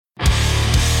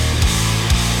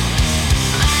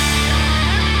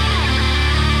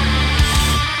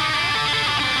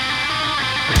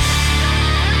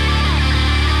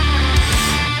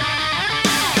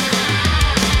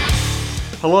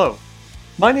Hello,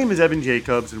 my name is Evan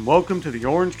Jacobs and welcome to the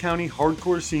Orange County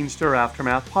Hardcore Scenester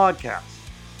Aftermath podcast.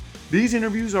 These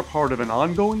interviews are part of an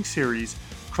ongoing series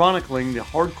chronicling the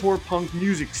hardcore punk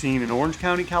music scene in Orange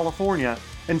County, California,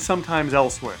 and sometimes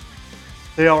elsewhere.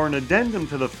 They are an addendum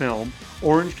to the film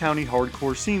Orange County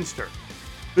Hardcore Scenester.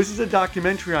 This is a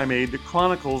documentary I made that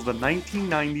chronicles the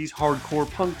 1990s hardcore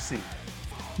punk scene.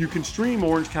 You can stream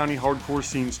Orange County Hardcore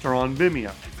Scenester on Vimeo.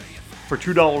 For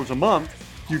 $2 a month,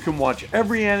 you can watch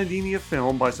every Anademia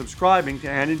film by subscribing to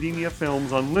Anademia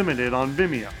Films Unlimited on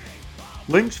Vimeo.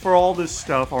 Links for all this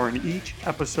stuff are in each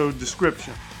episode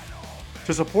description.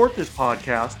 To support this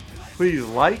podcast, please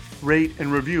like, rate,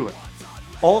 and review it.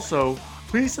 Also,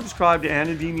 please subscribe to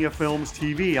Anademia Films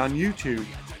TV on YouTube,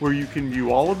 where you can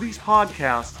view all of these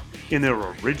podcasts in their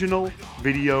original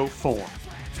video form.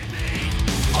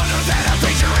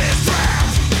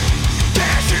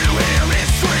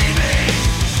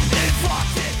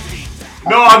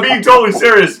 No, I'm being totally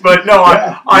serious, but no,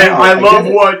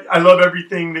 I love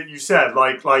everything that you said.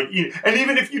 Like, and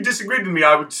even if you disagreed with me,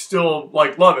 I would still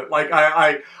love it. Like,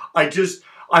 I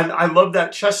love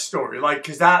that chess story. Like,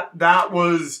 because that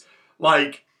was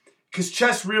like, because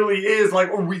chess really is like,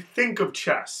 or we think of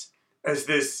chess as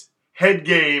this head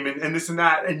game and this and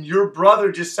that, and your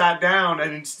brother just sat down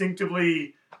and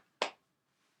instinctively.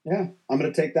 Yeah, I'm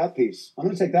going to take that piece. I'm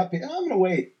going to take that piece. I'm going to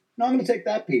wait. No, I'm going to take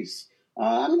that piece.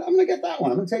 I'm going to get that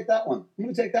one. I'm going to take that one. I'm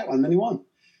going to take that one. And then he won.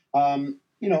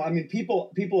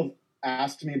 People have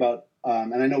asked me about,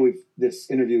 and I know this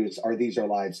interview is "Are These Our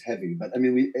Lives" heavy, but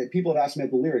people have asked me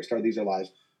about the lyrics to "Are These Our Lives"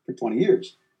 for 20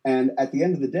 years. And at the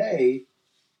end of the day,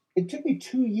 it took me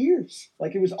 2 years.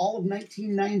 Like, it was all of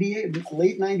 1998,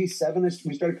 late 97.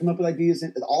 We started coming up with ideas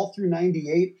all through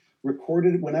 98,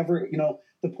 recorded whenever,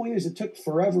 the point is it took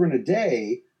forever and a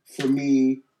day for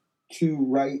me to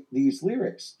write these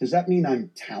lyrics. Does that mean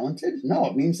I'm talented? No,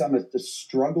 it means I'm a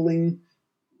struggling,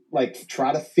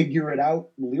 try to figure it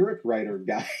out lyric writer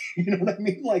guy. You know what I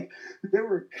mean? Like, there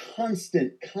were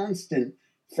constant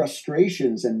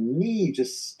frustrations and me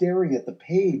just staring at the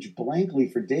page blankly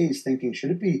for days thinking,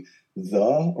 should it be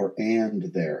the or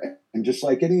and there? And just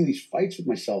getting in these fights with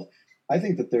myself. I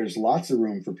think that there's lots of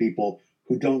room for people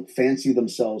who don't fancy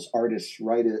themselves artists,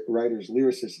 writers,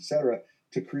 lyricists, etc.,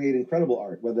 to create incredible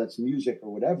art, whether that's music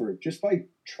or whatever, just by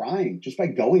trying, just by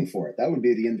going for it. That would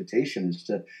be the invitation, is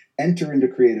to enter into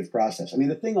creative process. I mean,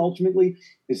 the thing ultimately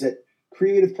is that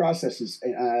creative processes,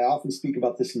 and I often speak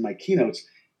about this in my keynotes,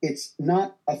 it's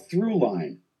not a through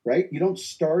line, right? You don't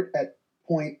start at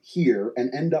point here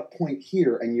and end up point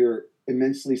here and you're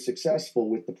immensely successful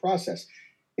with the process.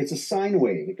 It's a sine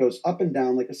wave. It goes up and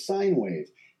down like a sine wave.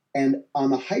 And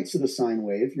on the heights of the sine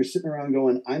wave, you're sitting around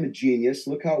going, I'm a genius.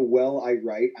 Look how well I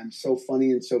write. I'm so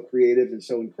funny and so creative and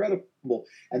so incredible.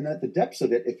 And then at the depths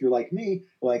of it, if you're like me,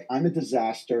 I'm a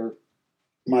disaster.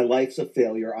 My life's a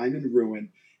failure. I'm in ruin.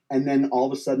 And then all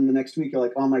of a sudden the next week, you're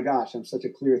like, oh my gosh, I'm such a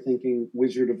clear thinking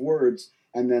wizard of words.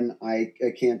 And then I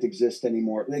can't exist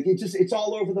anymore. It's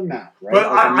all over the map, right? But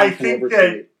I think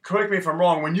that, correct me if I'm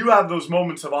wrong, when you have those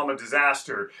moments of I'm a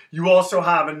disaster, you also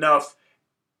have enough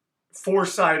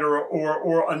foresight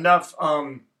or enough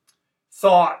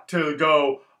thought to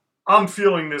go, I'm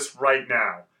feeling this right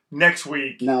now. Next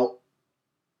week. Now,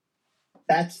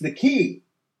 that's the key.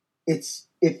 It's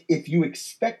if you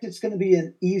expect it's going to be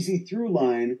an easy through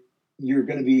line, you're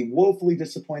going to be woefully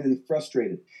disappointed and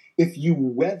frustrated. If you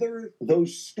weather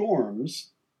those storms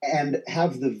and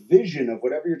have the vision of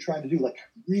whatever you're trying to do, I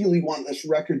really want this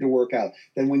record to work out,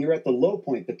 then when you're at the low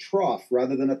point, the trough,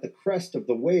 rather than at the crest of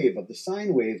the wave, of the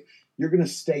sine wave, you're going to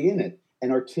stay in it.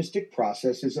 An artistic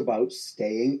process is about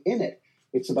staying in it.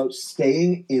 It's about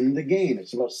staying in the game.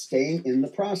 It's about staying in the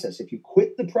process. If you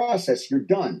quit the process, you're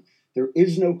done. There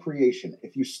is no creation.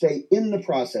 If you stay in the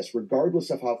process,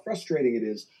 regardless of how frustrating it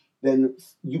is, then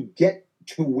you get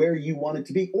to where you want it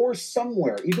to be, or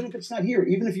somewhere, even if it's not here,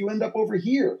 even if you end up over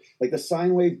here, like the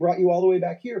sine wave brought you all the way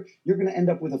back here, you're going to end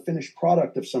up with a finished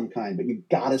product of some kind, but you've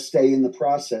got to stay in the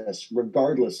process,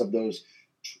 regardless of those,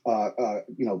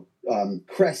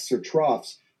 crests or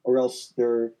troughs, or else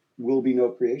there will be no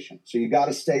creation. So you got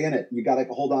to stay in it. You got to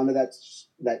hold on to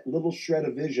that little shred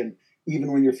of vision,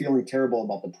 even when you're feeling terrible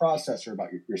about the process or about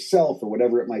yourself or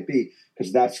whatever it might be,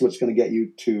 because that's what's going to get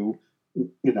you to,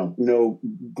 no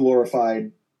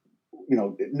glorified,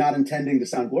 not intending to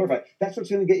sound glorified. That's what's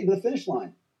going to get you to the finish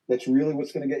line. That's really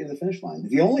what's going to get you to the finish line.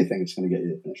 The only thing that's going to get you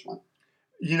to the finish line.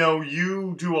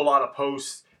 You do a lot of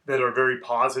posts that are very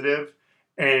positive,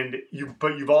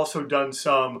 but you've also done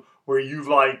some where you've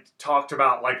talked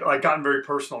about gotten very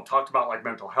personal, talked about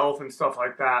mental health and stuff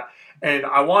like that. And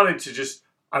I wanted to just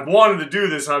I've wanted to do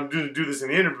this, and I'm going to do this in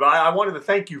the interview, but I wanted to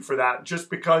thank you for that, just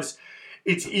because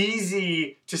it's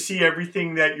easy to see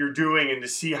everything that you're doing and to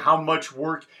see how much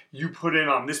work you put in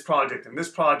on this project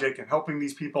and helping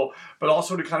these people, but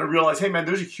also to kind of realize, hey man,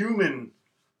 there's a human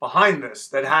behind this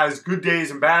that has good days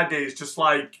and bad days, just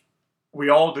like we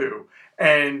all do.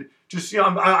 And just,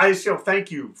 I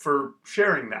thank you for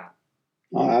sharing that.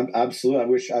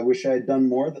 Absolutely. I wish I had done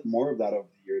more of that over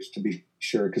the years, to be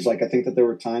sure. Cause like, I think that there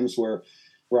were times where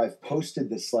I've posted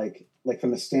this, like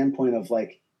from the standpoint of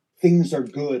like, things are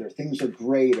good or things are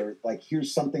great, or like,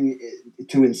 here's something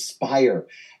to inspire.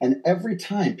 And every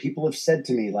time people have said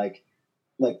to me, like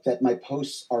that my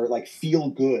posts are like,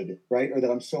 feel good, right? Or that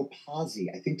I'm so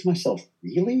posy. I think to myself,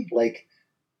 really? Like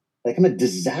I'm a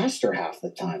disaster half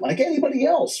the time, like anybody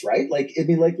else, right? Like, I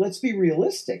mean, like, let's be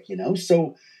realistic,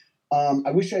 So I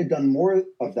wish I had done more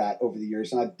of that over the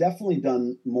years, and I've definitely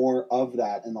done more of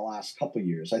that in the last couple of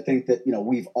years. I think that,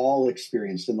 we've all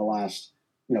experienced in the last,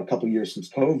 couple of years since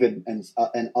COVID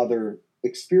and other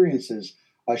experiences,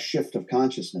 a shift of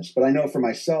consciousness. But I know for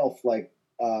myself, like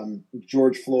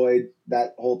George Floyd,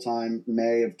 that whole time,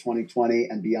 May of 2020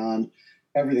 and beyond,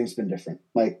 everything's been different.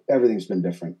 Like, everything's been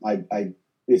different.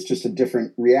 It's just a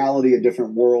different reality, a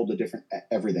different world, a different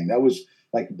everything. That was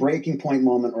like breaking point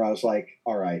moment where I was like,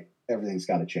 all right, everything's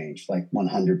got to change, like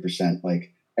 100%,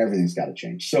 like everything's got to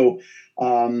change. So,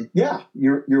 yeah,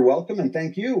 you're welcome. And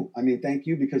thank you. I mean, thank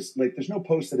you, because like, there's no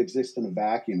post that exists in a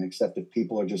vacuum, except if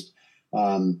people are just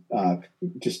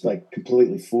like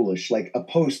completely foolish. Like, a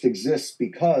post exists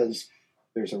because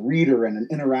there's a reader and an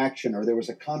interaction, or there was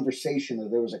a conversation, or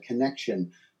there was a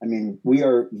connection. I mean, we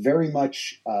are very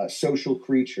much social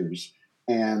creatures,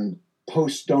 and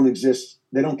posts don't exist.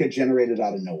 They don't get generated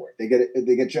out of nowhere. They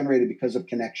get generated because of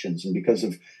connections and because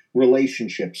of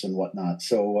relationships and whatnot.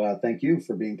 So thank you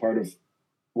for being part of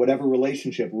whatever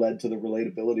relationship led to the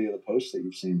relatability of the posts that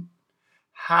you've seen.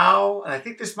 How, and I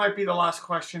think this might be the last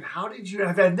question, how did you,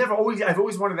 I've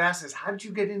always wanted to ask this, how did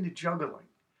you get into juggling?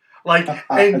 Like,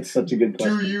 and that's such a good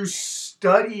question. Do you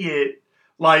study it?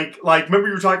 Like, remember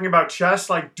you were talking about chess?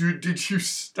 Like, did you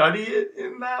study it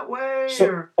in that way?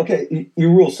 So, okay, you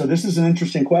rule. So this is an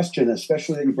interesting question,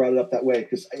 especially that you brought it up that way,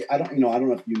 because I don't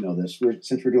know if you know this.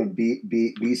 Since we're doing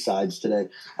B sides today,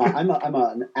 I'm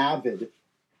an avid,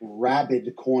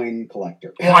 rabid coin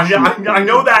collector. Well, I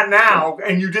know that now,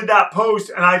 and you did that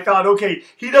post, and I thought, okay,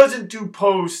 he doesn't do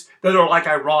posts that are like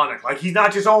ironic. Like, he's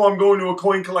not just, I'm going to a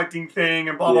coin collecting thing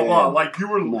and blah, blah, blah. Like, you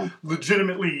were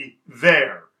legitimately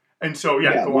there. And so, go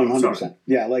 100%. On,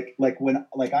 yeah, like when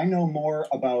I know more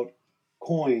about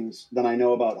coins than I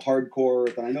know about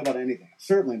hardcore, than I know about anything. I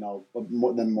certainly know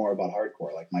more about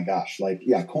hardcore. Like, my gosh, like,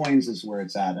 yeah, coins is where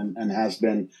it's at, and has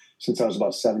been since I was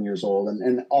about 7 years old.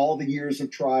 And all the years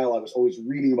of trial, I was always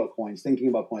reading about coins, thinking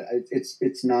about coins.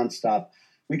 It's nonstop.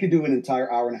 We could do an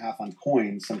entire hour and a half on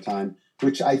coins sometime,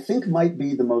 which I think might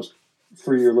be the most,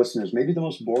 for your listeners, maybe the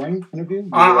most boring interview.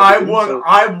 I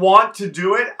want to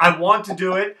do it. I want to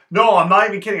do it. No, I'm not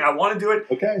even kidding. I want to do it.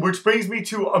 Okay. Which brings me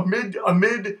to a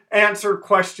mid answer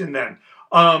question then.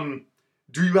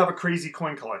 Do you have a crazy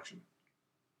coin collection?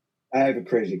 I have a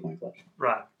crazy coin collection.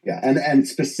 Right. Yeah, and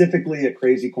specifically a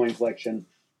crazy coin collection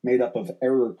made up of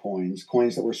error coins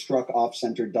that were struck off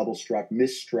center, double struck,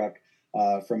 misstruck,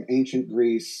 from ancient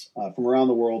Greece, from around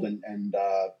the world, and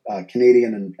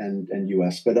Canadian and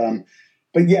US. But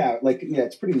yeah,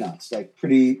 it's pretty nuts, like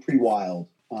pretty wild.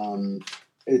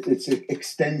 It's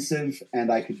extensive,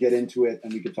 and I could get into it,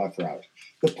 and we could talk for hours.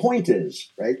 The point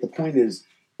is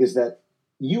that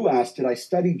you asked, did I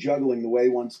study juggling the way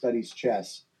one studies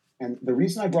chess? And the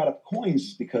reason I brought up coins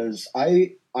is because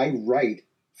I write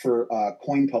for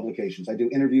coin publications. I do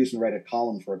interviews and write a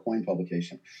column for a coin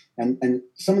publication. And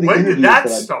some of the interviews did that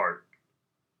start?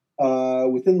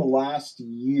 Within the last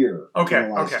year. Okay.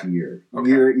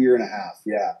 Year and a half.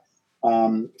 Yeah.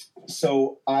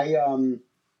 So I'm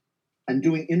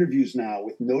doing interviews now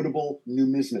with notable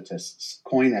numismatists,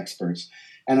 coin experts,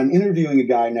 and I'm interviewing a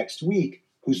guy next week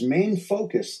whose main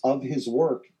focus of his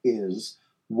work is,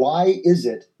 why is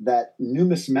it that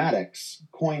numismatics,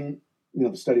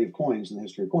 the study of coins and the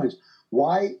history of coins,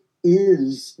 why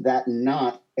is that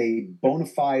not a bona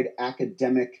fide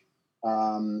academic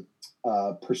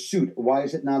pursuit? Why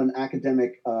is it not an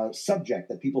academic subject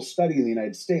that people study in the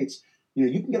United States?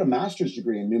 You can get a master's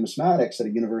degree in numismatics at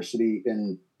a university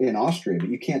in Austria, but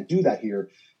you can't do that here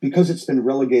because it's been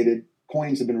relegated.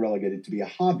 Coins have been relegated to be a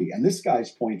hobby. And this guy's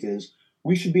point is,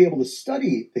 we should be able to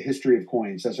study the history of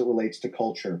coins as it relates to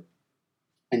culture,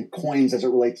 and coins as it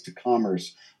relates to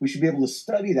commerce. We should be able to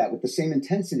study that with the same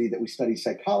intensity that we study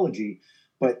psychology,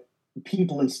 but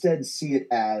people instead see it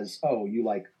as, oh, you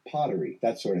like pottery,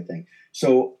 that sort of thing.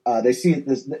 So they see it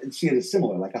as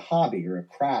similar, like a hobby or a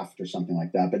craft or something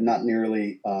like that, but not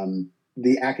nearly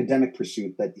the academic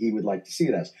pursuit that he would like to see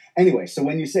it as. Anyway, so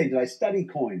when you say, did I study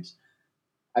coins?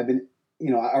 I've been,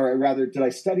 or rather, did I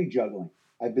study juggling?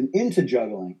 I've been into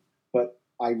juggling, but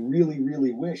I really,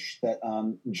 really wish that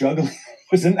juggling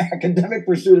was an academic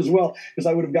pursuit as well, because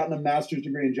I would have gotten a master's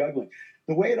degree in juggling.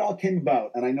 The way it all came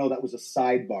about, and I know that was a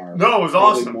sidebar. No, it was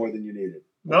awesome. More than you needed.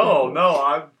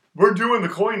 No, we're doing the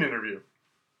coin interview.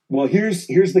 Well, here's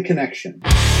the connection.